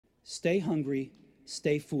Stay hungry,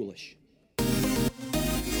 stay foolish.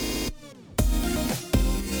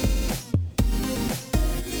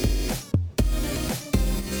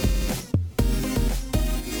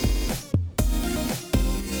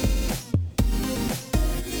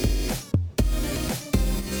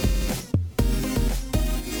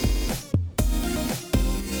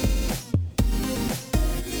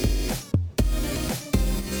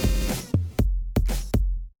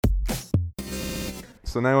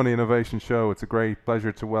 So now on the Innovation Show, it's a great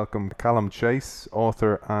pleasure to welcome Calum Chace,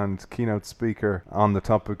 author and keynote speaker on the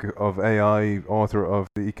topic of AI, author of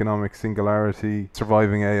The Economic Singularity,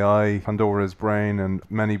 Surviving AI, Pandora's Brain, and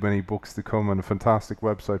many, many books to come, and a fantastic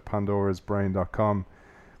website, pandorasbrain.com.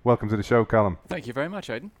 Welcome to the show, Calum. Thank you very much,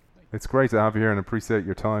 Aidan. It's great to have you here and appreciate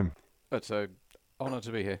your time. It's an honour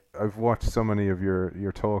to be here. I've watched so many of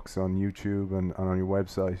your talks on YouTube and on your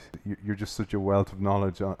website. You're just such a wealth of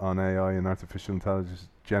knowledge on AI and artificial intelligence,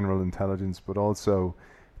 general intelligence, but also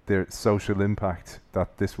the social impact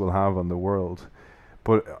that this will have on the world.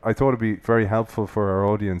 But I thought it'd be very helpful for our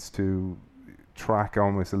audience to track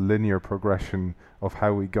almost a linear progression of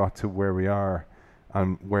how we got to where we are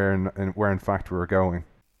and where in fact we're going.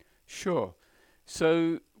 Sure.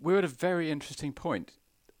 So we're at a very interesting point.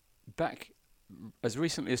 Back as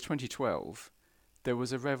recently as 2012, there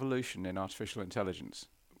was a revolution in artificial intelligence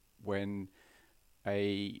when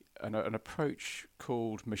an approach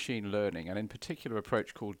called machine learning, and in particular an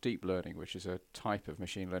approach called deep learning, which is a type of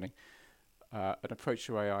machine learning, an approach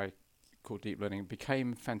to AI called deep learning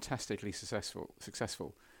became fantastically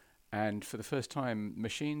successful. And for the first time,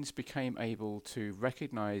 machines became able to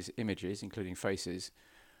recognize images, including faces,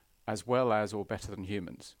 as well as or better than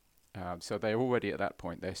humans. So they're already at that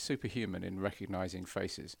point. They're superhuman in recognizing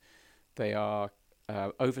faces. They are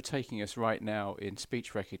overtaking us right now in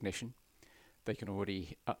speech recognition. They can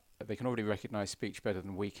already recognize speech better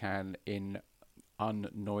than we can in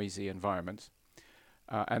unnoisy environments.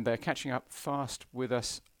 And they're catching up fast with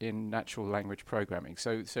us in natural language programming.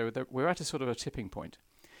 So we're at a sort of a tipping point.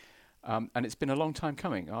 And it's been a long time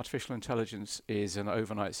coming. Artificial intelligence is an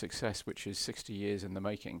overnight success, which is 60 years in the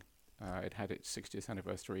making. It had its 60th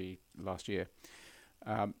anniversary last year.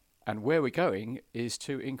 And where we're going is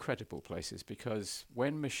to incredible places, because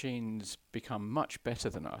when machines become much better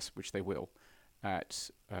than us, which they will, at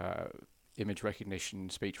image recognition,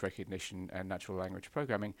 speech recognition, and natural language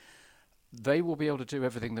programming, they will be able to do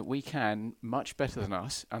everything that we can much better than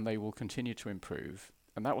us, and they will continue to improve.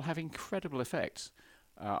 And that will have incredible effects.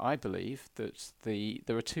 I believe that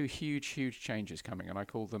there are two huge changes coming, and I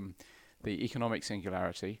call them the economic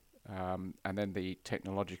singularity, and then the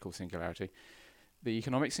technological singularity. The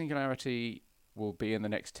economic singularity will be in the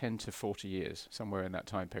next 10 to 40 years, somewhere in that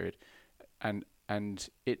time period. And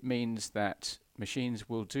it means that machines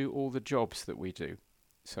will do all the jobs that we do.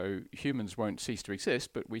 So humans won't cease to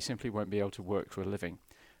exist, but we simply won't be able to work for a living.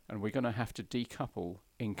 And we're going to have to decouple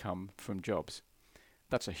income from jobs.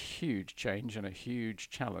 That's a huge change and a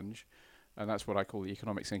huge challenge, and that's what I call the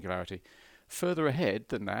economic singularity. Further ahead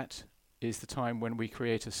than that is the time when we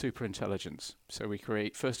create a superintelligence. So we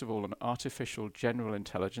create, first of all, an artificial general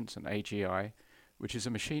intelligence, an AGI, which is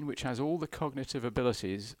a machine which has all the cognitive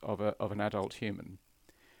abilities of an adult human.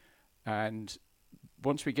 And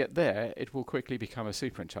once we get there, it will quickly become a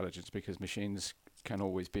superintelligence, because machines can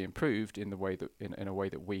always be improved in a way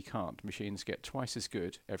that we can't. Machines get twice as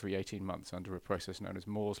good every 18 months under a process known as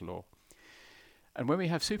Moore's law. And when we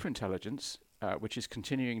have superintelligence, which is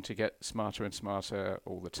continuing to get smarter and smarter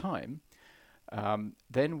all the time,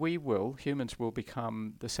 then humans will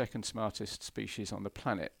become the second smartest species on the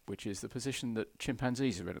planet, which is the position that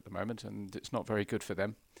chimpanzees are in at the moment, and it's not very good for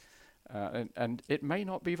them. And it may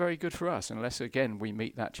not be very good for us unless, again, we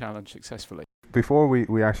meet that challenge successfully. Before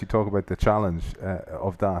we actually talk about the challenge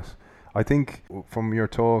of that, I think from your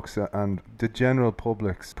talks and the general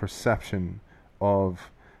public's perception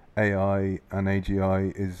of AI and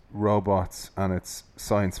AGI is robots and it's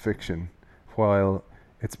science fiction, while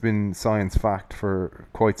it's been science fact for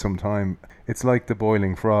quite some time. It's like the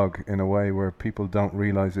boiling frog in a way, where people don't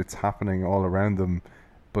realize it's happening all around them,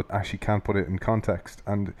 but actually can't put it in context.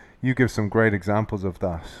 And you give some great examples of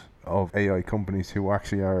that, of AI companies who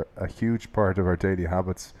actually are a huge part of our daily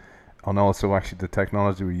habits, and also actually the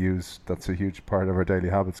technology we use that's a huge part of our daily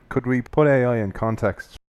habits. Could we put AI in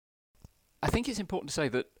context? I think it's important to say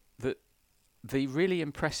that the really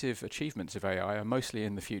impressive achievements of AI are mostly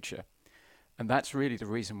in the future. And that's really the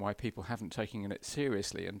reason why people haven't taken it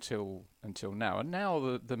seriously until now. And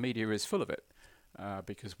now the media is full of it,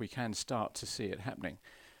 because we can start to see it happening.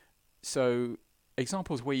 So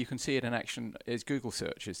examples where you can see it in action is Google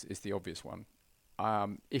search is the obvious one.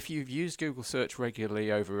 if you've used Google Search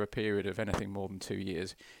regularly over a period of anything more than 2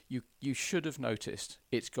 years, you should have noticed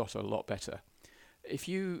it's got a lot better. If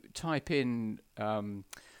you type in, I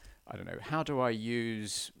don't know, how do I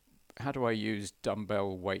use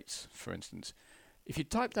dumbbell weights, for instance? If you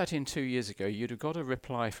typed that in 2 years ago, you'd have got a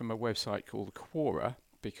reply from a website called Quora,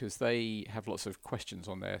 because they have lots of questions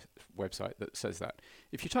on their website that says that.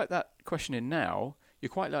 If you type that question in now, you're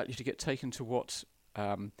quite likely to get taken to what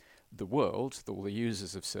the world, all the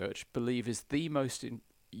users of search, believe is the most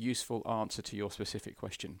useful answer to your specific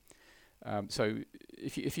question. So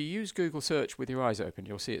if you use Google Search with your eyes open,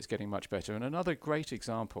 you'll see it's getting much better. And another great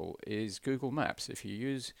example is Google Maps. If you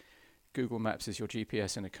use Google Maps as your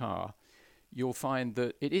GPS in a car, you'll find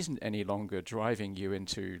that it isn't any longer driving you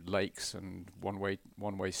into lakes and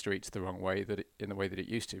one-way streets the wrong way in the way that it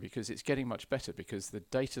used to, because it's getting much better, because the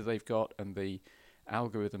data they've got and the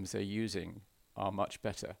algorithms they're using are much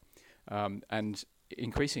better. And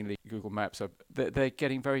increasingly, Google Maps they're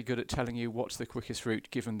getting very good at telling you what's the quickest route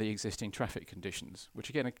given the existing traffic conditions, which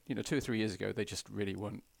again, 2 or 3 years ago they just really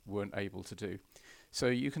weren't able to do. So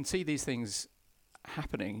you can see these things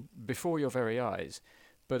happening before your very eyes.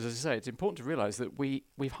 But as I say, it's important to realise that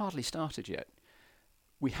we've hardly started yet.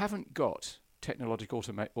 We haven't got technological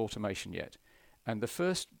automation yet. And the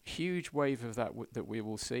first huge wave of that that we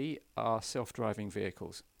will see are self-driving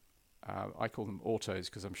vehicles. I call them autos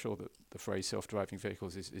because I'm sure that the phrase self-driving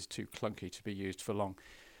vehicles is too clunky to be used for long.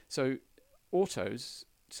 So autos,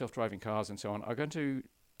 self-driving cars and so on, are going to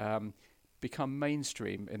become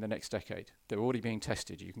mainstream in the next decade. They're already being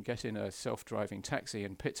tested. You can get in a self-driving taxi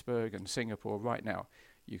in Pittsburgh and Singapore right now.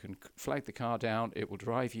 You can flag the car down. It will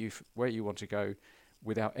drive you where you want to go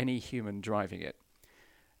without any human driving it.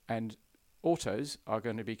 And autos are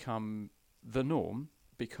going to become the norm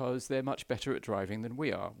because they're much better at driving than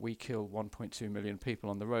we are. We kill 1.2 million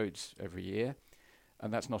people on the roads every year,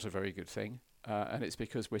 and that's not a very good thing. And it's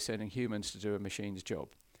because we're sending humans to do a machine's job.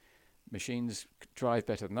 Machines drive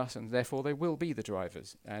better than us, and therefore they will be the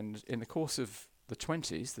drivers. And in the course of the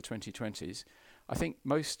 2020s, I think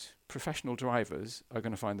most professional drivers are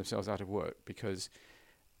going to find themselves out of work, because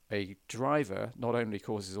a driver not only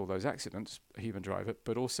causes all those accidents, a human driver,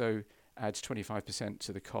 but also adds 25%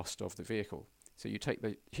 to the cost of the vehicle. So you take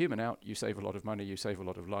the human out, you save a lot of money, you save a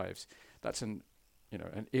lot of lives. That's an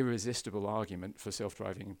irresistible argument for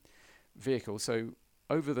self-driving vehicles. So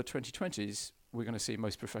over the 2020s, we're going to see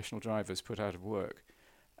most professional drivers put out of work.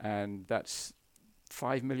 And that's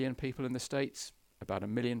 5 million people in the States, about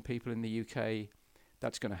 1 million people in the UK.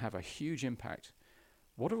 That's going to have a huge impact.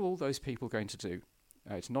 What are all those people going to do?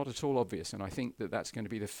 It's not at all obvious, and I think that that's going to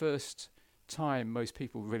be the first time most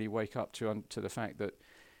people really wake up to the fact that,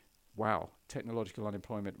 wow, technological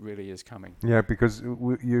unemployment really is coming. Yeah, because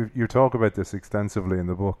you talk about this extensively in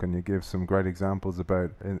the book, and you give some great examples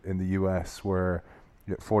about in the US where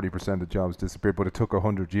 40% of jobs disappeared, but it took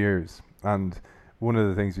 100 years. And one of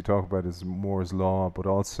the things you talk about is Moore's law, but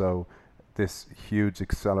also this huge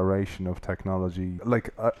acceleration of technology.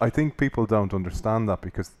 Like, I think people don't understand that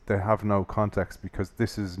because they have no context, because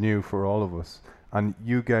this is new for all of us. And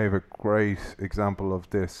you gave a great example of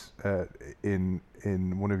this in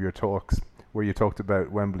one of your talks, where you talked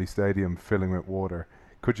about Wembley Stadium filling with water.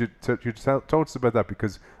 Could you tell us about that?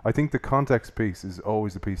 Because I think the context piece is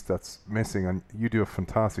always the piece that's missing, and you do a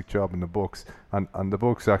fantastic job in the books. And the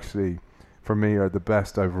books actually, for me, are the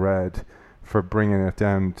best I've read for bringing it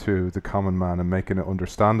down to the common man and making it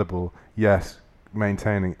understandable, yet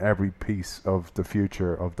maintaining every piece of the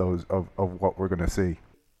future of what we're going to see.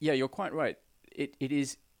 Yeah, you're quite right. It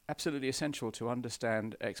is absolutely essential to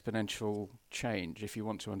understand exponential change if you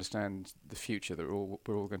want to understand the future that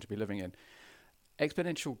we're all going to be living in.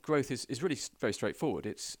 Exponential growth is really very straightforward.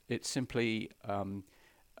 It's simply an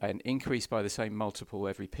increase by the same multiple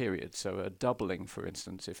every period. So a doubling, for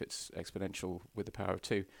instance, if it's exponential with the power of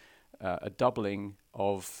 2, a doubling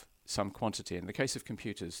of some quantity. In the case of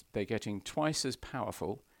computers, they're getting twice as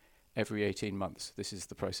powerful every 18 months. This is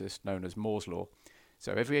the process known as Moore's law.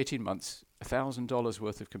 So every 18 months, $1,000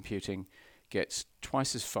 worth of computing gets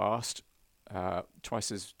twice as fast,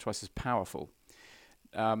 twice as powerful.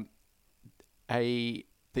 The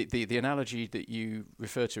analogy that you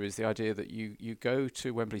refer to is the idea that you go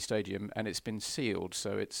to Wembley Stadium and it's been sealed,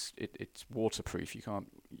 so it's waterproof.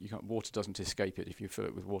 Water doesn't escape it. If you fill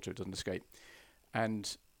it with water, it doesn't escape.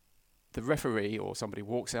 And the referee or somebody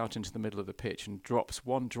walks out into the middle of the pitch and drops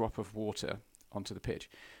one drop of water onto the pitch.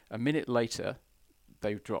 A minute later,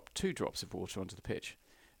 they drop 2 drops of water onto the pitch.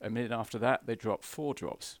 A minute after that, they drop 4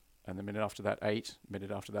 drops. And the minute after that, 8. A minute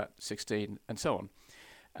after that, 16, and so on.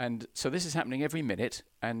 And so this is happening every minute,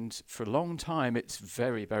 and for a long time it's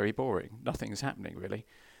very, very boring. Nothing's happening really.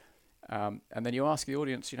 And then you ask the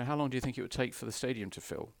audience, how long do you think it would take for the stadium to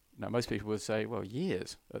fill? Now, most people would say, well,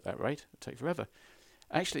 years at that rate. It would take forever.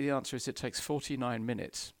 Actually, the answer is it takes 49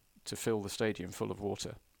 minutes to fill the stadium full of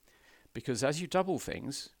water. Because as you double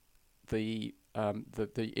things, the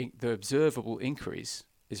observable increase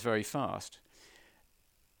is very fast.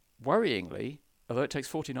 Worryingly, although it takes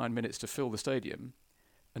 49 minutes to fill the stadium,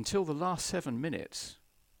 until the last 7 minutes,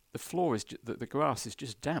 the floor is the grass is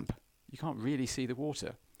just damp. You can't really see the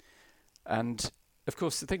water. And of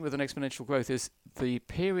course, the thing with an exponential growth is the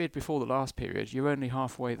period before the last period, you're only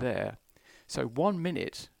halfway there. So 1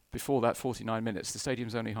 minute before that 49 minutes, the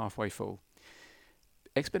stadium's only halfway full.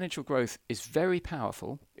 Exponential growth is very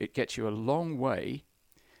powerful. It gets you a long way,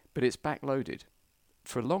 but it's backloaded.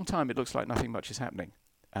 For a long time, it looks like nothing much is happening.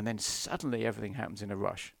 And then suddenly everything happens in a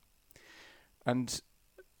rush. And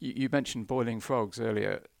you mentioned boiling frogs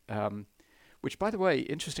earlier, which, by the way,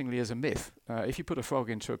 interestingly, is a myth. If you put a frog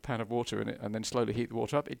into a pan of water and then slowly heat the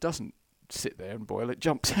water up, it doesn't sit there and boil, it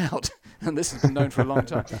jumps out. And this has been known for a long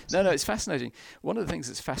time. No, it's fascinating. One of the things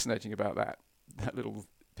that's fascinating about that little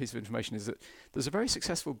piece of information is that there's a very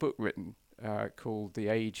successful book written called The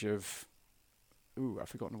Age of... I've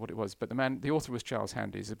forgotten what it was, but the author was Charles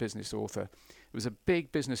Handy. He's a business author. It was a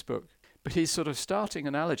big business book, but his sort of starting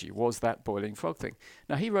analogy was that boiling frog thing.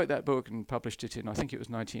 Now, he wrote that book and published it in, I think it was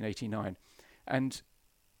 1989, and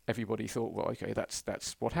everybody thought, well, okay,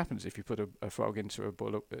 that's what happens if you put a frog into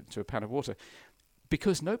a pan of water,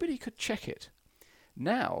 because nobody could check it.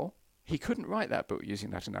 Now, he couldn't write that book using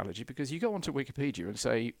that analogy, because you go onto Wikipedia and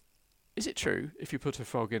say, is it true if you put a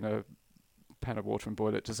frog in a pan of water and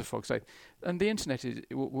boil it, does the frog stay? And the internet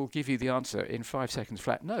will give you the answer in 5 seconds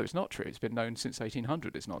flat. No, it's not true. It's been known since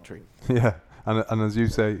 1800 it's not true. Yeah, and as you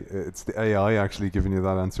say, it's the AI actually giving you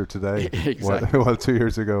that answer today. Exactly. Well, 2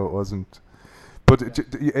 years ago it wasn't. But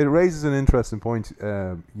it raises an interesting point.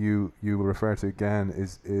 You refer to again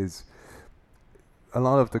is a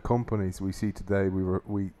lot of the companies we see today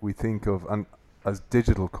we think of as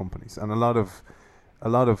digital companies, and a lot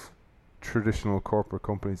of traditional corporate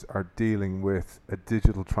companies are dealing with a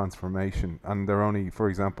digital transformation, and they're only, for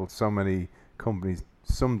example, so many companies,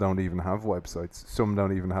 some don't even have websites, some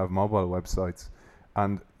don't even have mobile websites,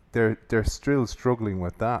 and they're still struggling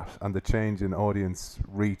with that and the change in audience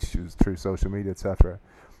reach through social media, etc.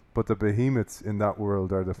 But the behemoths in that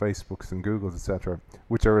world are the Facebooks and Googles, etc.,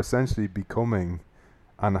 which are essentially becoming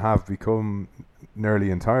and have become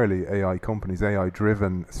nearly entirely AI companies, AI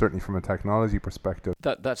driven, certainly from a technology perspective.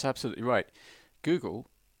 That's absolutely right. Google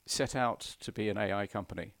set out to be an AI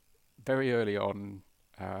company very early on.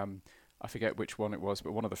 I forget which one it was,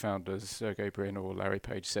 but one of the founders, Sergey Brin or Larry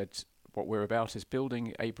Page, said, what we're about is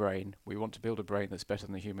building a brain. We want to build a brain that's better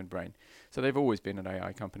than the human brain. So they've always been an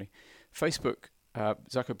AI company. Facebook,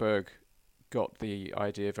 Zuckerberg got the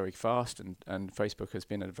idea very fast, and Facebook has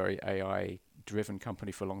been a very AI-driven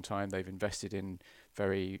company for a long time. They've invested in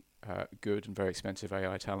very good and very expensive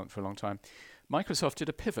AI talent for a long time. Microsoft did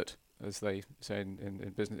a pivot, as they say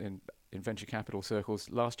in business in venture capital circles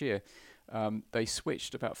last year. They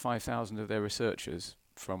switched about 5,000 of their researchers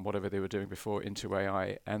from whatever they were doing before into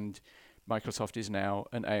AI, and Microsoft is now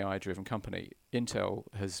an AI-driven company. Intel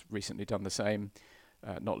has recently done the same,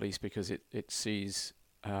 not least because it sees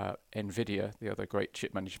NVIDIA, the other great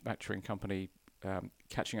chip manufacturing company,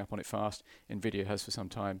 catching up on it fast. NVIDIA has for some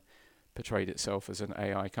time portrayed itself as an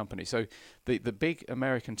AI company. So the big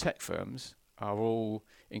American tech firms are all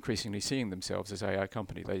increasingly seeing themselves as AI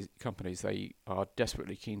companies. They are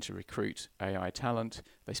desperately keen to recruit AI talent.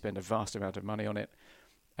 They spend a vast amount of money on it,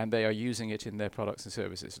 and they are using it in their products and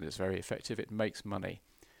services, and it's very effective. It makes money.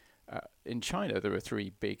 In China, there are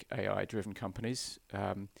 3 big AI-driven companies.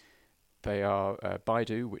 They are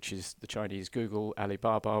Baidu, which is the Chinese Google,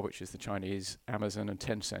 Alibaba, which is the Chinese Amazon, and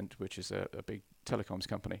Tencent, which is a big telecoms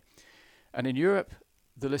company. And in Europe,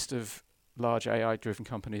 the list of large AI-driven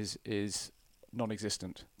companies is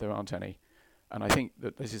non-existent. There aren't any. And I think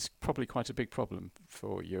that this is probably quite a big problem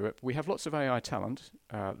for Europe. We have lots of AI talent,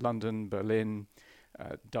 London, Berlin,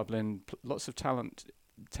 Dublin, lots of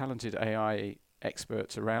talented AI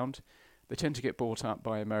experts around. They tend to get bought up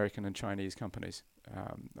by American and Chinese companies.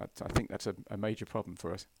 I think that's a major problem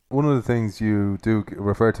for us. One of the things you do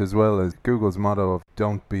refer to as well as Google's motto of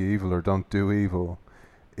 "Don't be evil" or "Don't do evil"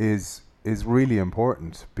 is really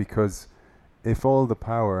important, because if all the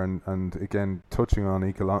power and again touching on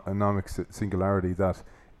economic singularity, that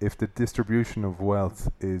if the distribution of wealth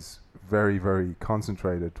is very, very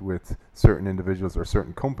concentrated with certain individuals or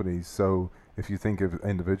certain companies, so if you think of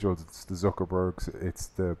individuals, it's the Zuckerbergs, it's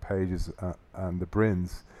the Pages and the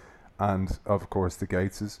Brins, and of course the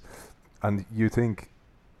Gateses. And you think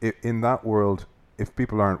in that world, if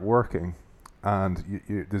people aren't working and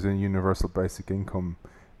there's a universal basic income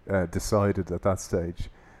decided at that stage,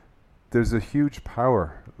 there's a huge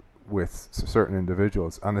power with certain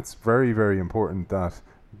individuals, and it's very, very important that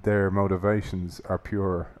their motivations are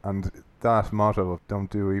pure, and that motto of don't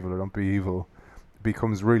do evil or don't be evil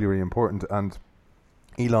becomes really, really important. And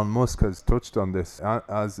Elon Musk has touched on this,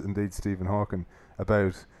 as indeed Stephen Hawking,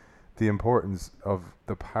 about the importance of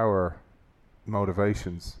the power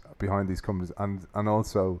motivations behind these companies, and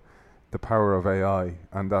also the power of AI,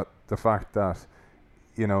 and that the fact that,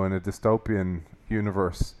 you know, in a dystopian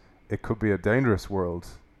universe, it could be a dangerous world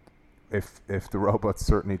if the robots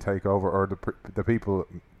certainly take over, or the people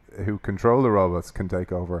who control the robots can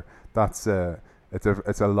take over. That's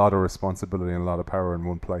it's a lot of responsibility and a lot of power in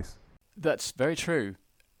one place. That's very true,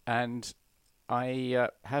 and I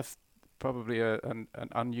have probably an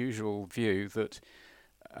unusual view that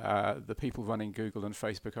the people running Google and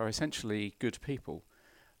Facebook are essentially good people.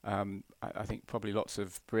 I think probably lots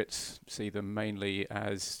of Brits see them mainly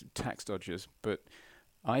as tax dodgers, but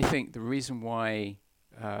I think the reason why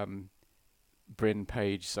Brin,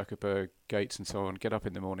 Page, Zuckerberg, Gates and so on get up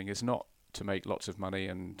in the morning is not to make lots of money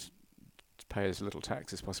and to pay as little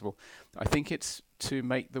tax as possible. I think it's to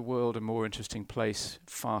make the world a more interesting place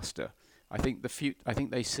faster. I think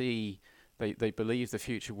they believe the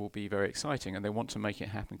future will be very exciting, and they want to make it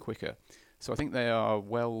happen quicker. So I think they are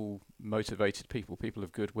well motivated people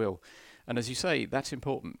of goodwill. And as you say, that's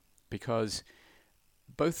important, because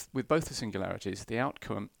with both the singularities, the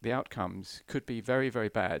outcomes could be very, very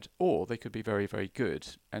bad, or they could be very, very good.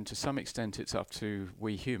 And to some extent, it's up to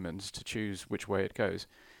we humans to choose which way it goes.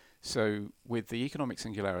 So with the economic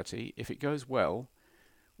singularity, if it goes well,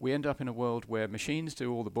 we end up in a world where machines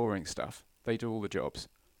do all the boring stuff, they do all the jobs,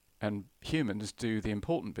 and humans do the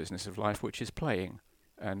important business of life, which is playing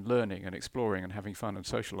and learning and exploring and having fun and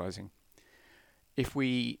socializing. If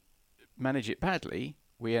we manage it badly,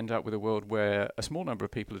 we end up with a world where a small number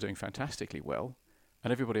of people are doing fantastically well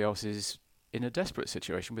and everybody else is in a desperate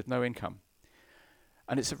situation with no income.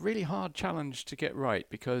 And it's a really hard challenge to get right,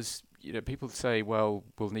 because, you know, people say, well,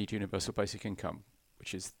 we'll need universal basic income,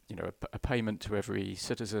 which is, you know, a payment to every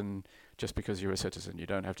citizen just because you're a citizen. You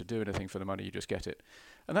don't have to do anything for the money, you just get it.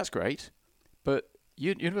 And that's great, but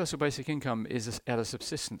universal basic income is at a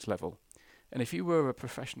subsistence level. And if you were a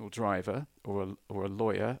professional driver or a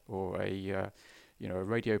lawyer or a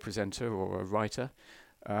radio presenter or a writer,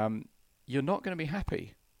 you're not going to be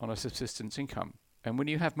happy on a subsistence income. And when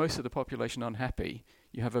you have most of the population unhappy,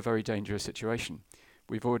 you have a very dangerous situation.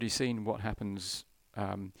 We've already seen what happens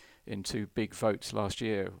in two big votes last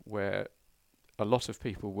year, where a lot of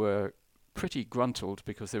people were pretty gruntled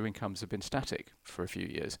because their incomes have been static for a few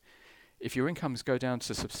years. If your incomes go down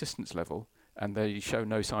to subsistence level and they show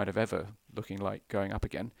no sign of ever looking like going up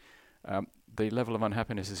again, the level of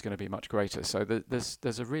unhappiness is going to be much greater. So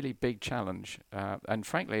there's a really big challenge. And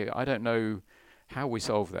frankly, I don't know how we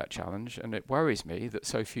solve that challenge. And it worries me that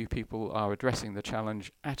so few people are addressing the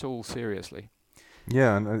challenge at all seriously.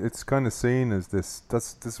 Yeah, and it's kind of seen as this.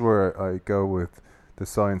 This is where I go with the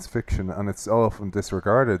science fiction, and it's often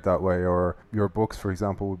disregarded that way. Or your books, for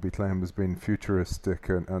example, would be claimed as being futuristic,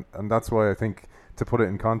 and that's why I think, to put it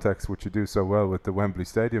in context, which you do so well with the Wembley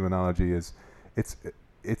Stadium analogy, is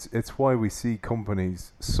it's why we see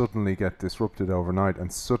companies suddenly get disrupted overnight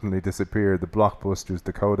and suddenly disappear. The Blockbusters,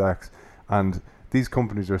 the Kodaks, and these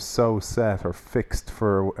companies are so set or fixed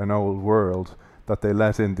for an old world that they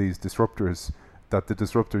let in these disruptors, that the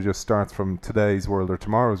disruptor just starts from today's world or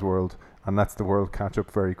tomorrow's world and lets the world catch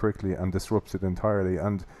up very quickly and disrupts it entirely.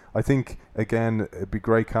 And I think, again, it'd be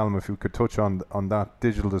great, Calum, if you could touch on that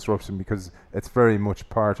digital disruption, because it's very much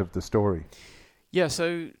part of the story. Yeah,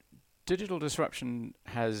 so digital disruption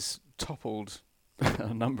has toppled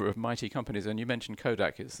a number of mighty companies, and you mentioned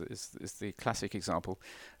Kodak is the classic example.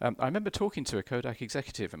 I remember talking to a Kodak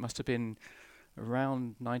executive, it must have been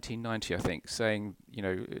around 1990, I think, saying, you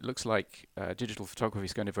know, it looks like digital photography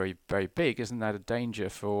is going to be very, very big. Isn't that a danger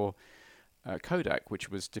for Kodak, which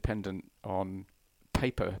was dependent on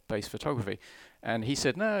paper-based photography? And he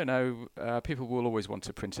said, no, people will always want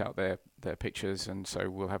to print out their pictures, and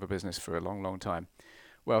so we'll have a business for a long, long time.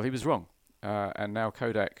 Well, he was wrong. And now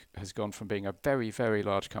Kodak has gone from being a very, very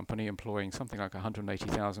large company employing something like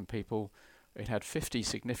 180,000 people. It had 50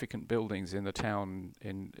 significant buildings in the town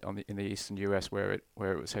in the eastern US where it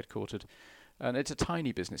was headquartered, and it's a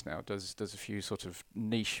tiny business now. Does a few sort of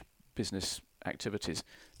niche business activities,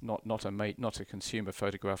 not a consumer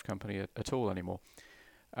photograph company at all anymore.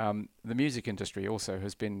 The music industry also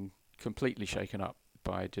has been completely shaken up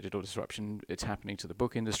by digital disruption. It's happening to the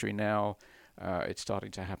book industry now. It's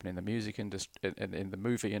starting to happen in the music industry, in the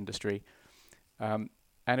movie industry. And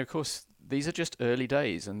of course, these are just early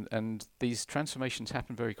days, and these transformations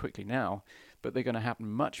happen very quickly now, but they're going to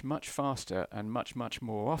happen much, much faster and much, much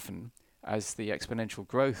more often as the exponential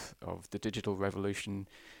growth of the digital revolution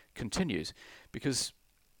continues. Because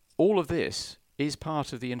all of this is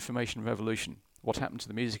part of the information revolution. What happened to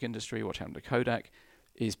the music industry, what happened to Kodak,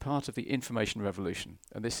 is part of the information revolution.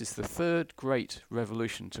 And this is the third great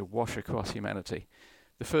revolution to wash across humanity.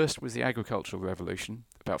 The first was the agricultural revolution,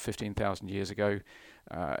 about 15,000 years ago.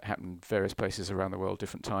 It happened various places around the world,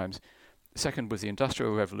 different times. The second was the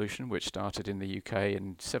industrial revolution, which started in the UK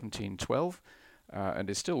in 1712 and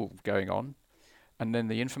is still going on. And then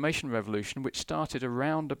the information revolution, which started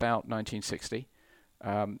around about 1960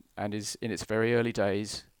 and is in its very early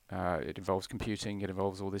days. It involves computing, it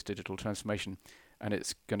involves all this digital transformation, and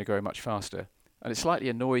it's going to go much faster. And it slightly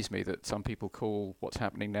annoys me that some people call what's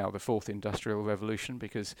happening now the fourth industrial revolution,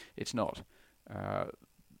 because it's not.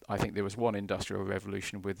 I think there was one industrial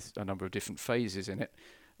revolution with a number of different phases in it.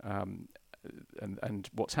 And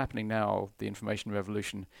what's happening now, the information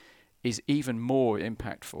revolution, is even more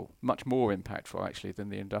impactful, much more impactful actually than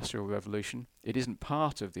the industrial revolution. It isn't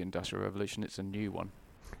part of the industrial revolution, it's a new one.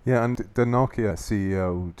 Yeah, and the Nokia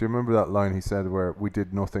CEO, do you remember that line he said where we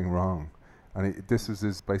did nothing wrong? And this was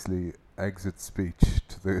his basically exit speech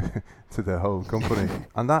to the to the whole company.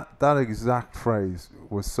 And that exact phrase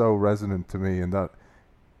was so resonant to me, and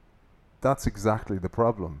that's exactly the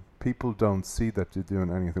problem. People don't see that you're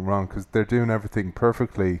doing anything wrong because they're doing everything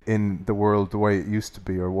perfectly in the world the way it used to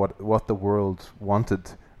be, or what the world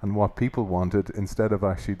wanted and what people wanted, instead of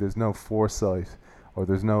actually there's no foresight or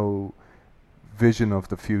there's no vision of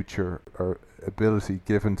the future or ability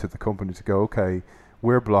given to the company to go, okay,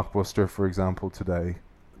 we're Blockbuster, for example, today,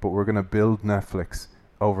 but we're going to build Netflix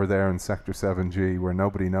over there in Sector 7G where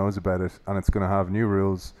nobody knows about it, and it's going to have new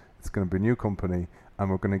rules, it's going to be a new company, and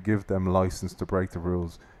we're going to give them license to break the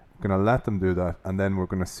rules. We're going to let them do that, and then we're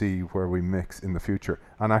going to see where we mix in the future.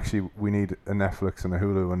 And actually, we need a Netflix and a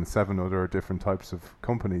Hulu and 7 other different types of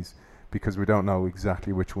companies because we don't know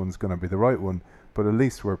exactly which one's going to be the right one, but at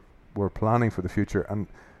least we're planning for the future. And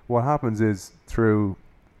what happens is, through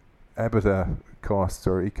EBITDA costs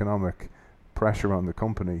or economic pressure on the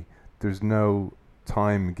company, there's no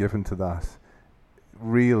time given to that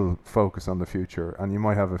real focus on the future. And you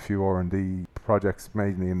might have a few R&D projects,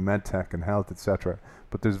 mainly in medtech and health, etc.,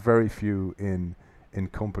 but there's very few in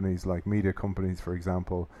companies like media companies, for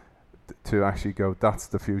example, to actually go, that's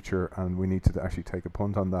the future and we need to actually take a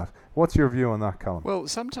punt on that. What's your view on that, Calum? Well,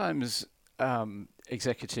 sometimes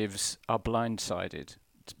executives are blindsided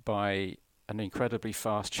by an incredibly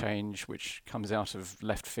fast change which comes out of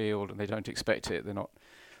left field and they don't expect it. They're not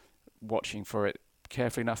watching for it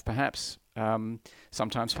carefully enough, perhaps.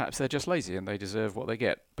 Sometimes perhaps they're just lazy and they deserve what they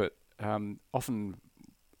get. But often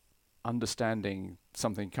understanding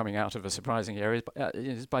something coming out of a surprising area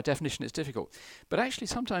is by definition it's difficult. But actually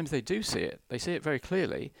sometimes they do see it. They see it very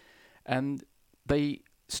clearly and they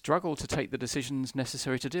struggle to take the decisions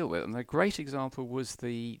necessary to deal with it. And a great example was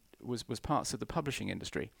parts of the publishing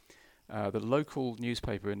industry. The local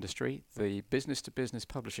newspaper industry, the business-to-business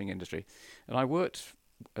publishing industry. And I worked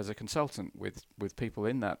as a consultant with people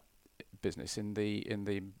in that business in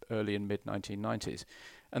the early and mid-1990s.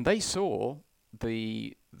 And they saw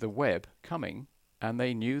the web coming, and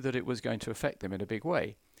they knew that it was going to affect them in a big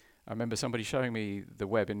way. I remember somebody showing me the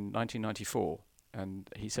web in 1994, and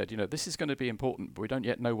he said, this is going to be important, but we don't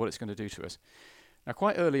yet know what it's going to do to us. Now,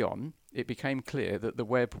 quite early on, it became clear that the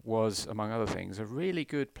web was, among other things, a really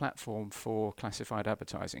good platform for classified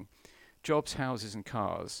advertising. Jobs, houses, and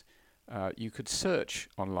cars. You could search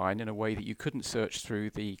online in a way that you couldn't search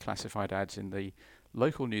through the classified ads in the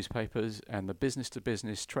local newspapers and the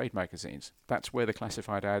business-to-business trade magazines. That's where the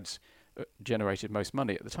classified ads generated most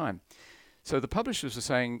money at the time. So the publishers were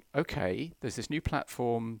saying, okay, there's this new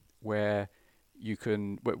platform where you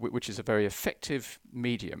can, which is a very effective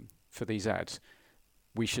medium for these ads.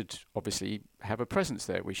 We should obviously have a presence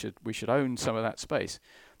there. We should own some of that space.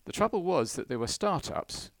 The trouble was that there were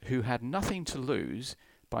startups who had nothing to lose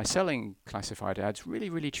by selling classified ads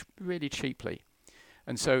really cheaply.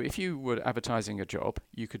 And so if you were advertising a job,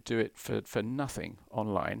 you could do it for nothing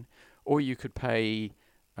online, or you could pay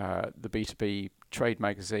the B2B trade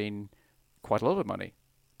magazine quite a lot of money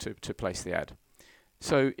to place the ad.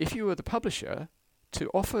 So if you were the publisher, to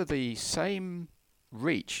offer the same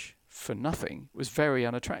reach for nothing was very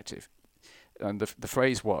unattractive. And the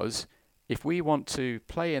phrase was, if we want to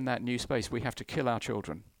play in that new space, we have to kill our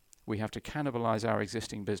children. We have to cannibalize our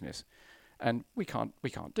existing business. And we can't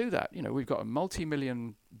do that. We've got a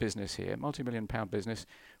multi-million business here, multi-million pound business.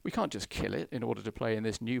 We can't just kill it in order to play in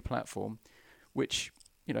this new platform, which,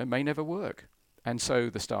 may never work. And so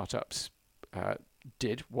the startups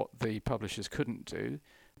did what the publishers couldn't do.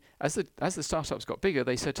 As the startups got bigger,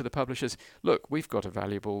 they said to the publishers, look, we've got a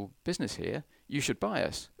valuable business here. You should buy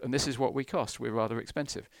us. And this is what we cost. We're rather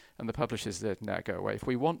expensive. And the publishers said, no, go away. If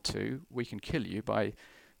we want to, we can kill you by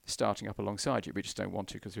starting up alongside you. We just don't want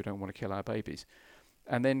to because we don't want to kill our babies.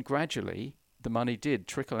 And then gradually, the money did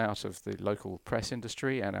trickle out of the local press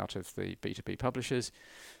industry and out of the B2B publishers.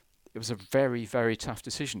 It was a very, very tough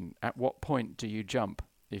decision. At what point do you jump?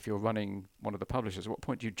 If you're running one of the publishers, at what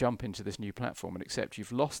point do you jump into this new platform and accept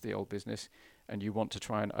you've lost the old business and you want to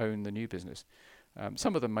try and own the new business?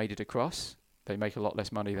 Some of them made it across. They make a lot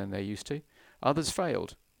less money than they used to. Others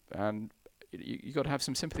failed. And you got to have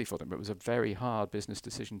some sympathy for them. It was a very hard business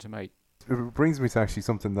decision to make. It brings me to actually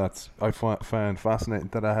something that I found fascinating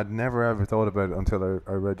that I had never ever thought about until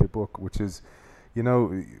I read your book, which is,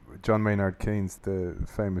 John Maynard Keynes, the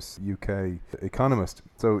famous UK economist.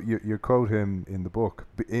 So you quote him in the book.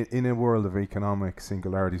 In a world of economic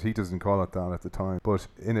singularities, he doesn't call it that at the time, but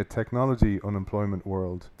in a technology unemployment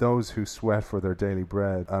world, those who sweat for their daily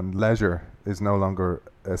bread and leisure is no longer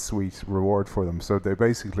a sweet reward for them. So they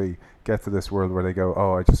basically get to this world where they go,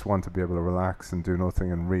 oh, I just want to be able to relax and do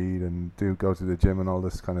nothing and read and go to the gym and all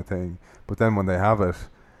this kind of thing. But then when they have it,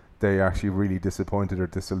 they actually really disappointed or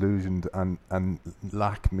disillusioned and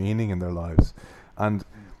lack meaning in their lives. And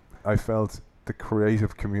I felt the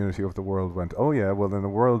creative community of the world went, oh yeah, well in the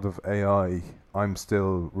world of AI, I'm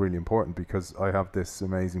still really important because I have this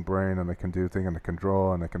amazing brain and I can do things and I can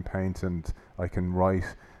draw and I can paint and I can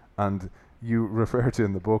write. And you refer to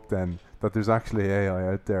in the book then that there's actually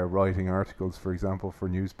AI out there writing articles, for example, for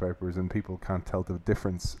newspapers, and people can't tell the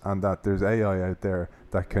difference, and that there's AI out there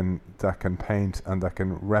that can paint and that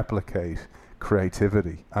can replicate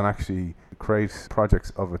creativity and actually create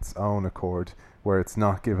projects of its own accord where it's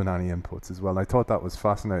not given any inputs as well. I thought that was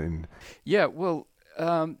fascinating. Yeah, well,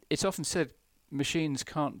 it's often said machines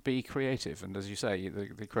can't be creative, and as you say,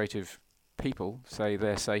 the creative people say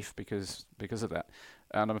they're safe because of that.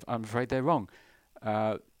 And I'm afraid they're wrong.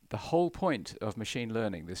 The whole point of machine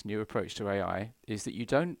learning, this new approach to AI, is that you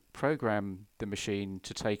don't program the machine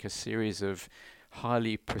to take a series of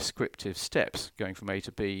highly prescriptive steps going from A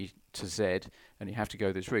to B to Z, and you have to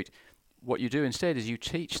go this route. What you do instead is you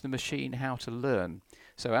teach the machine how to learn.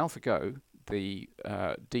 So AlphaGo, the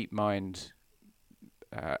DeepMind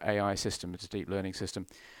AI system, it's a deep learning system,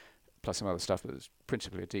 plus some other stuff, but it's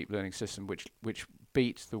principally a deep learning system which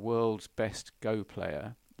beat the world's best Go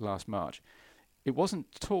player last March. It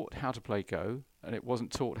wasn't taught how to play Go, and it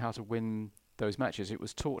wasn't taught how to win those matches. It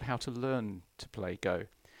was taught how to learn to play Go.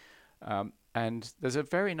 And there's a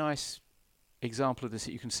very nice example of this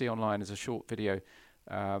that you can see online as a short video.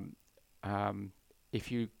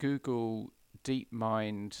 If you Google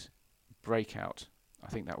DeepMind Breakout, I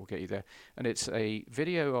think that will get you there. And it's a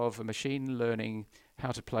video of a machine learning how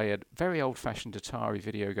to play a very old-fashioned Atari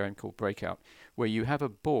video game called Breakout, where you have a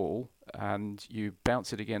ball and you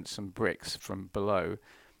bounce it against some bricks from below,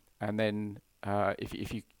 and then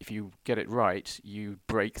if you get it right, you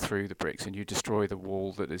break through the bricks and you destroy the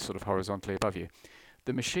wall that is sort of horizontally above you.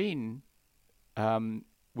 The machine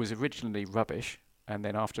was originally rubbish, and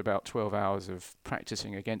then after about 12 hours of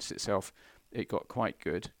practicing against itself, it got quite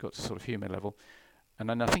good, got to sort of human level. And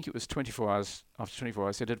then I think it was 24 hours, after 24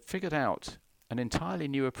 hours, it had figured out an entirely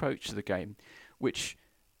new approach to the game, which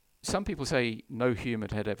some people say no human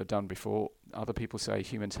had ever done before, other people say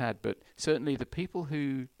humans had, but certainly the people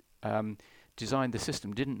who designed the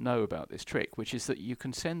system didn't know about this trick, which is that you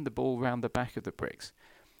can send the ball round the back of the bricks,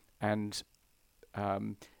 and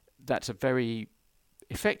that's a very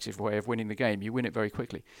effective way of winning the game. You win it very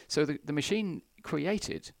quickly. So the machine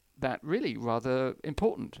created that really rather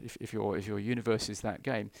important, if your universe is that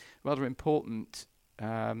game, rather important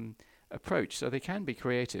approach. So they can be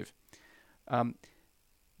creative.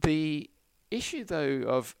 The issue, though,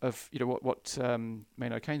 of what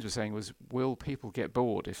Maynard Keynes was saying was, will people get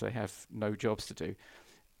bored if they have no jobs to do?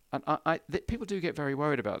 And people do get very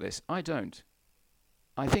worried about this. I don't.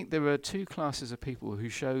 I think there are two classes of people who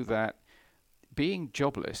show that being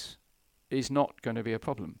jobless is not going to be a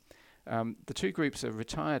problem. The two groups are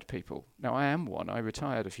retired people. Now, I am one. I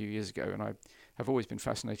retired a few years ago, and I have always been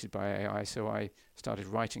fascinated by AI, so I started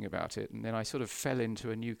writing about it, and then I sort of fell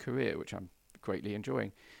into a new career, which I'm greatly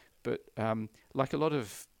enjoying. But like a lot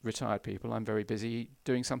of retired people, I'm very busy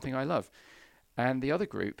doing something I love. And the other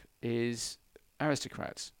group is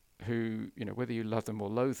aristocrats, who, whether you love them or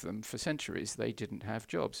loathe them, for centuries they didn't have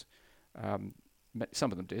jobs.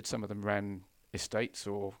 Some of them did. Some of them ran estates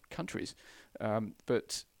or countries,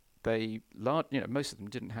 but most of them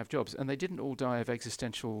didn't have jobs, and they didn't all die of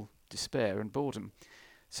existential despair and boredom.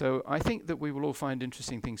 So I think that we will all find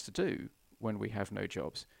interesting things to do when we have no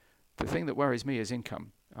jobs. The thing that worries me is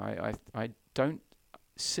income. I don't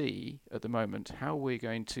see at the moment how we're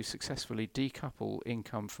going to successfully decouple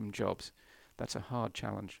income from jobs. That's a hard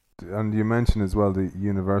challenge. And you mentioned as well the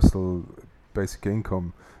universal basic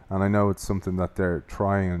income, and I know it's something that they're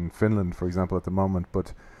trying in Finland, for example, at the moment,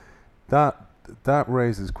 but that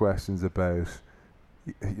raises questions about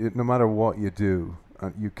no matter what you do,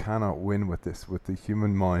 you cannot win with this. With the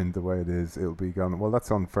human mind the way it is, it'll be gone, well,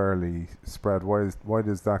 that's unfairly spread. Why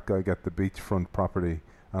does that guy get the beachfront property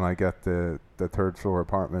and I get the third floor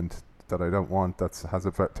apartment that I don't want, that has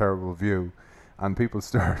a terrible view? And people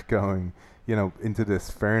start going, into this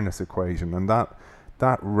fairness equation, and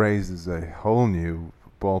that raises a whole new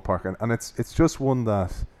ballpark, and it's just one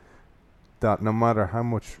that no matter how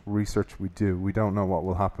much research we do, we don't know what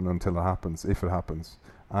will happen until it happens, if it happens.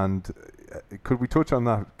 And could we touch on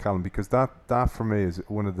that, Calum? Because that for me is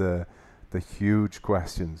one of the huge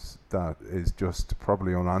questions that is just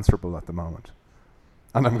probably unanswerable at the moment.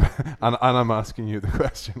 And I'm asking you the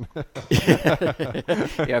question.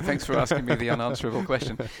 Yeah, thanks for asking me the unanswerable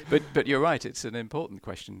question. But you're right, it's an important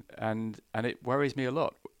question, and it worries me a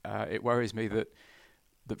lot. It worries me that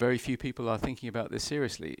very few people are thinking about this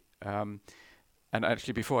seriously. And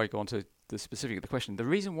actually, before I go on to the specific of the question, the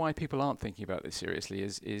reason why people aren't thinking about this seriously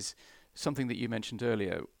is something that you mentioned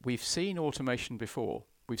earlier. We've seen automation before.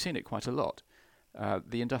 We've seen it quite a lot.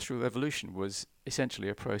 The Industrial Revolution was essentially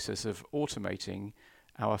a process of automating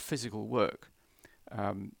our physical work.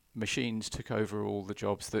 Machines took over all the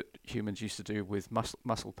jobs that humans used to do with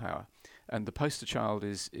muscle power. And the poster child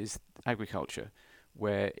is agriculture,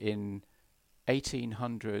 where in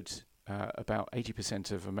 1800, about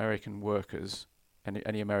 80% of American workers,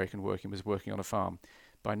 any American working, was working on a farm.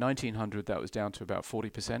 By 1900, that was down to about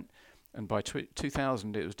 40%, and by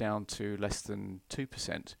 2000, it was down to less than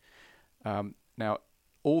 2%. Now,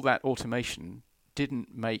 all that automation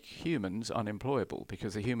didn't make humans unemployable,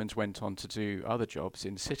 because the humans went on to do other jobs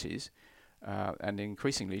in cities, and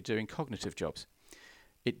increasingly doing cognitive jobs.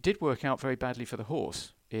 It did work out very badly for the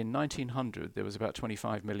horse. In 1900, there was about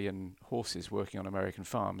 25 million horses working on American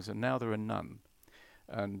farms, and now there are none.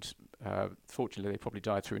 And fortunately, they probably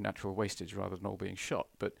died through natural wastage rather than all being shot.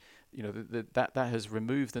 But that has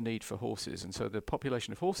removed the need for horses, and so the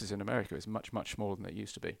population of horses in America is much, much smaller than it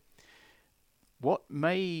used to be. What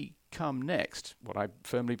may come next, what I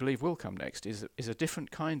firmly believe will come next, is a different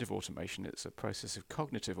kind of automation. It's a process of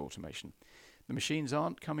cognitive automation. The machines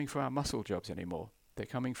aren't coming for our muscle jobs anymore. They're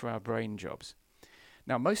coming for our brain jobs.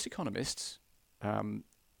 Now, most economists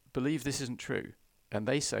believe this isn't true, and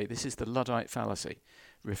they say this is the Luddite fallacy,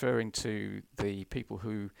 referring to the people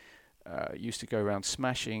who used to go around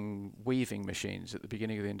smashing weaving machines at the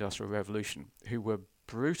beginning of the Industrial Revolution, who were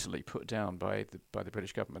brutally put down by the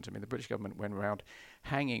British government. I mean, the British government went around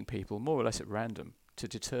hanging people more or less at random to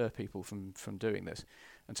deter people from doing this,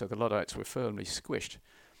 and so the Luddites were firmly squished.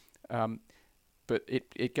 But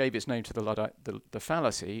it gave its name to the Luddite, the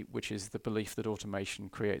fallacy, which is the belief that automation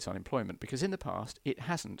creates unemployment, because in the past it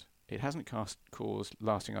hasn't. It hasn't caused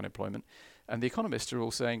lasting unemployment, and the economists are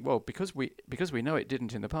all saying, well, because we know it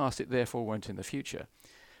didn't in the past, it therefore won't in the future.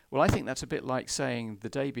 Well, I think that's a bit like saying the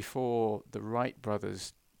day before the Wright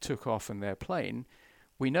brothers took off in their plane,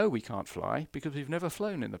 we know we can't fly because we've never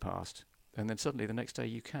flown in the past, and then suddenly the next day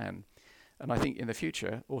you can. And I think in the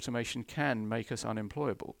future, automation can make us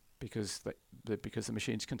unemployable, because the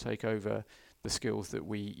machines can take over the skills that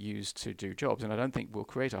we use to do jobs. And I don't think we'll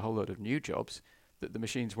create a whole lot of new jobs that the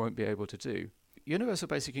machines won't be able to do. Universal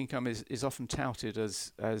basic income is often touted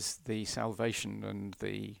as the salvation and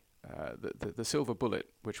the silver bullet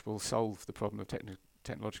which will solve the problem of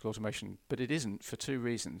technological automation, but it isn't, for two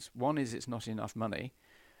reasons. One is it's not enough money.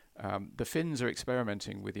 The Finns are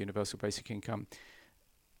experimenting with universal basic income,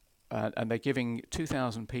 and they're giving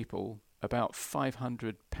 2,000 people about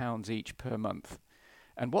 £500 each per month.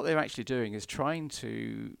 And what they're actually doing is trying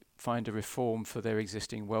to find a reform for their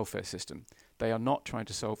existing welfare system. They are not trying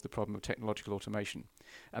to solve the problem of technological automation.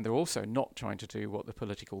 And they're also not trying to do what the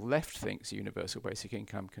political left thinks universal basic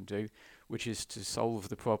income can do, which is to solve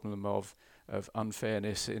the problem of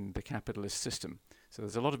unfairness in the capitalist system. So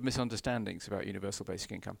there's a lot of misunderstandings about universal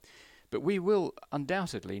basic income. But we will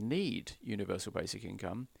undoubtedly need universal basic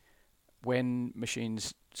income when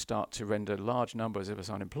machines start to render large numbers of us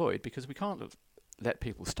unemployed, because we can't let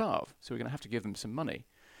people starve, so we're going to have to give them some money.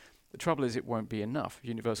 The trouble is it won't be enough.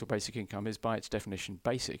 Universal basic income is by its definition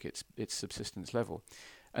basic, it's subsistence level.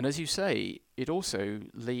 And as you say, it also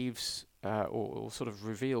leaves or sort of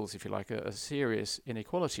reveals, if you like, a serious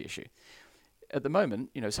inequality issue. At the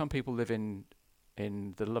moment, some people live in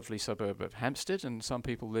the lovely suburb of Hampstead and some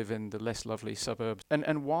people live in the less lovely suburbs.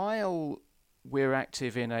 And while we're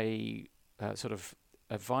active in a sort of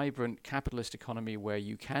a vibrant capitalist economy where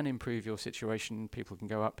you can improve your situation, people can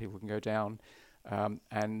go up, people can go down,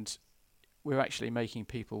 and we're actually making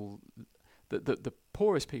people, the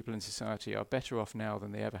poorest people in society are better off now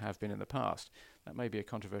than they ever have been in the past. That may be a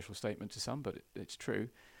controversial statement to some, but it's true.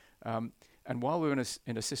 And while we're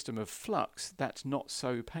in a system of flux, that's not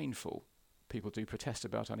so painful. People do protest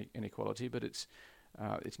about inequality, but it's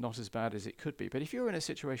not as bad as it could be. But if you're in a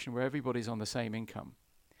situation where everybody's on the same income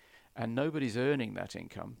and nobody's earning that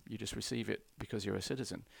income, you just receive it because you're a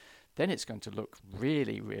citizen, then it's going to look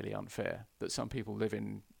really, really unfair that some people live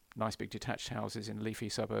in nice big detached houses in leafy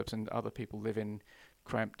suburbs and other people live in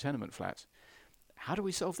cramped tenement flats. How do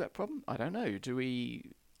we solve that problem? I don't know. Do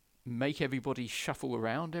we make everybody shuffle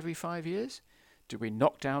around every 5 years? Do we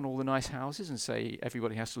knock down all the nice houses and say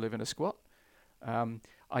everybody has to live in a squat?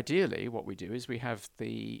 Ideally, what we do is we have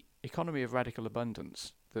the economy of radical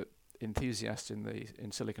abundance that enthusiasts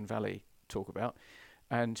in Silicon Valley talk about,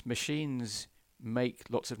 and machines make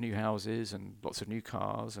lots of new houses and lots of new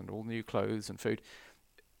cars and all new clothes and food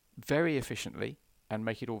very efficiently and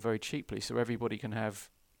make it all very cheaply so everybody can have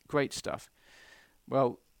great stuff.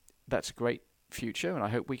 Well, that's a great future, and I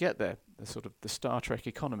hope we get there. The sort of the Star Trek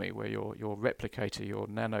economy where your replicator, your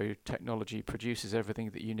nanotechnology produces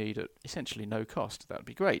everything that you need at essentially no cost. That would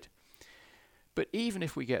be great. But even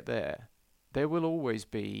if we get there, there will always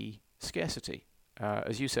be scarcity.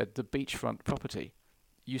 As you said, the beachfront property.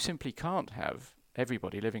 You simply can't have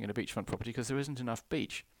everybody living in a beachfront property because there isn't enough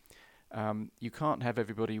beach. You can't have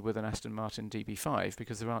everybody with an Aston Martin DB5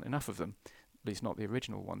 because there aren't enough of them, at least not the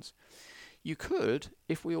original ones. You could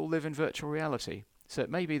if we all live in virtual reality. So it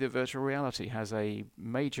may be that virtual reality has a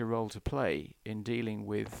major role to play in dealing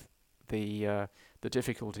with the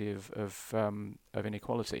difficulty of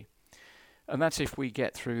inequality, and that's if we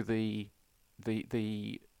get through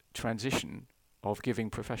the transition of giving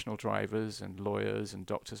professional drivers and lawyers and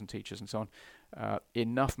doctors and teachers and so on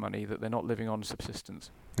enough money that they're not living on subsistence.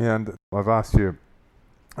 Yeah, and I've asked you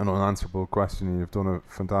an unanswerable question and you've done a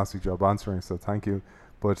fantastic job answering, so thank you.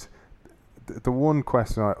 But the one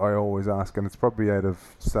question I always ask, and it's probably out of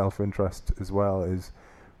self-interest as well, is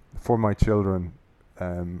for my children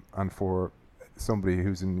and for somebody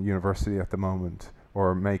who's in university at the moment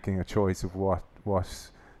or making a choice of what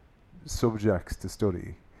subjects to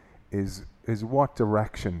study, is what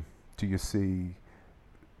direction do you see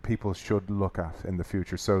people should look at in the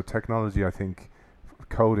future? So technology, I think,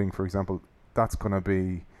 coding, for example, that's going to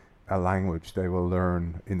be a language they will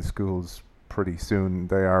learn in schools pretty soon.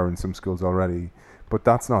 They are in some schools already, but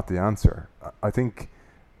that's not the answer. I think,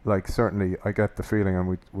 like, certainly I get the feeling,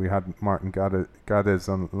 and we had Martin Gades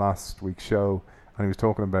on last week's show, and he was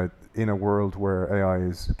talking about in a world where AI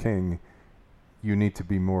is king, you need to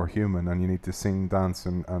be more human and you need to sing, dance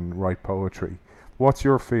and write poetry. What's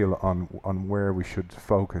your feel on where we should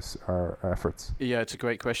focus our efforts? Yeah, it's a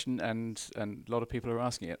great question, and a lot of people are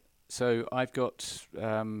asking it. So I've got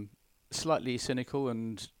slightly cynical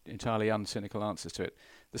and entirely uncynical answers to it.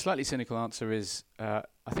 The slightly cynical answer is, I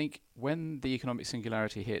think when the economic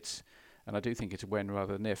singularity hits, and I do think it's a when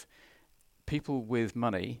rather than if, people with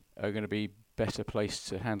money are going to be better placed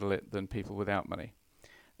to handle it than people without money.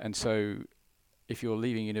 And so if you're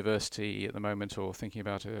leaving university at the moment or thinking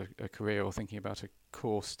about a career or thinking about a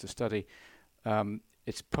course to study,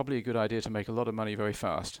 it's probably a good idea to make a lot of money very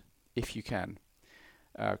fast, if you can.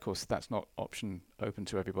 Of course, that's not option open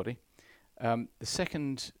to everybody. The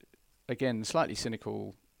second, again, slightly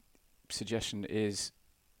cynical suggestion is,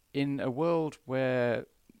 in a world where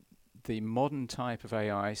the modern type of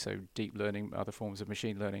AI, so deep learning, other forms of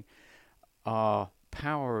machine learning, are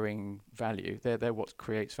powering value, they're what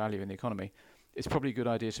creates value in the economy, it's probably a good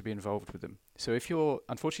idea to be involved with them. So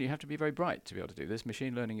unfortunately, you have to be very bright to be able to do this.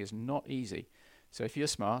 Machine learning is not easy. So if you're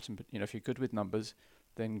smart and if you're good with numbers,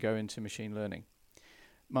 then go into machine learning.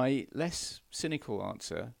 My less cynical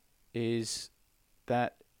answer is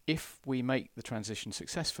that if we make the transition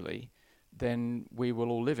successfully, then we will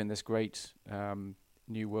all live in this great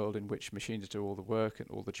new world in which machines do all the work and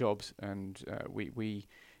all the jobs, and we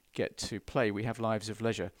get to play. We have lives of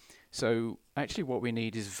leisure. So actually what we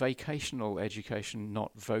need is vacational education,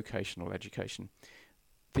 not vocational education.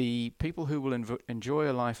 The people who will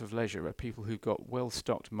enjoy a life of leisure are people who've got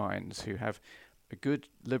well-stocked minds, who have a good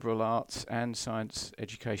liberal arts and science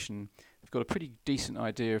education, got a pretty decent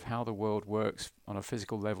idea of how the world works on a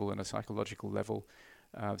physical level and a psychological level.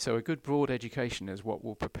 So a good broad education is what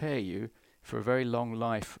will prepare you for a very long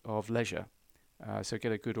life of leisure. So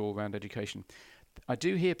get a good all-round education. I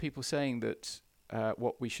do hear people saying that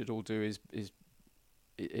what we should all do is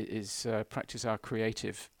practice our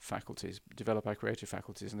creative faculties, develop our creative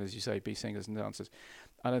faculties, and as you say, be singers and dancers.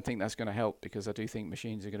 I don't think that's going to help, because I do think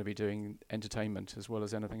machines are going to be doing entertainment as well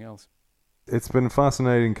as anything else. It's been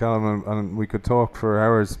fascinating, Calum, and we could talk for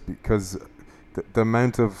hours, because the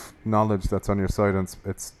amount of knowledge that's on your site, and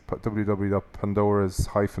it's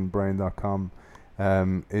www.pandoras-brain.com,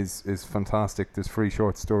 is fantastic. There's free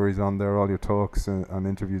short stories on there, all your talks and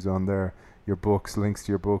interviews on there, your books, links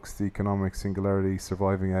to your books, The Economic Singularity,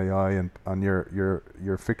 Surviving AI, and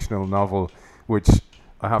your fictional novel, which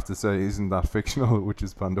I have to say isn't that fictional, which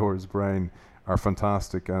is Pandora's Brain, are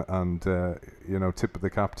fantastic, and tip of the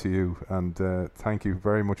cap to you, and thank you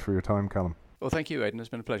very much for your time, Calum. Well, thank you, Aidan. It's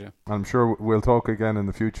been a pleasure. I'm sure we'll talk again in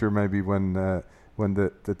the future, maybe when the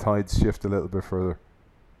tides shift a little bit further.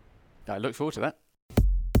 I look forward to that.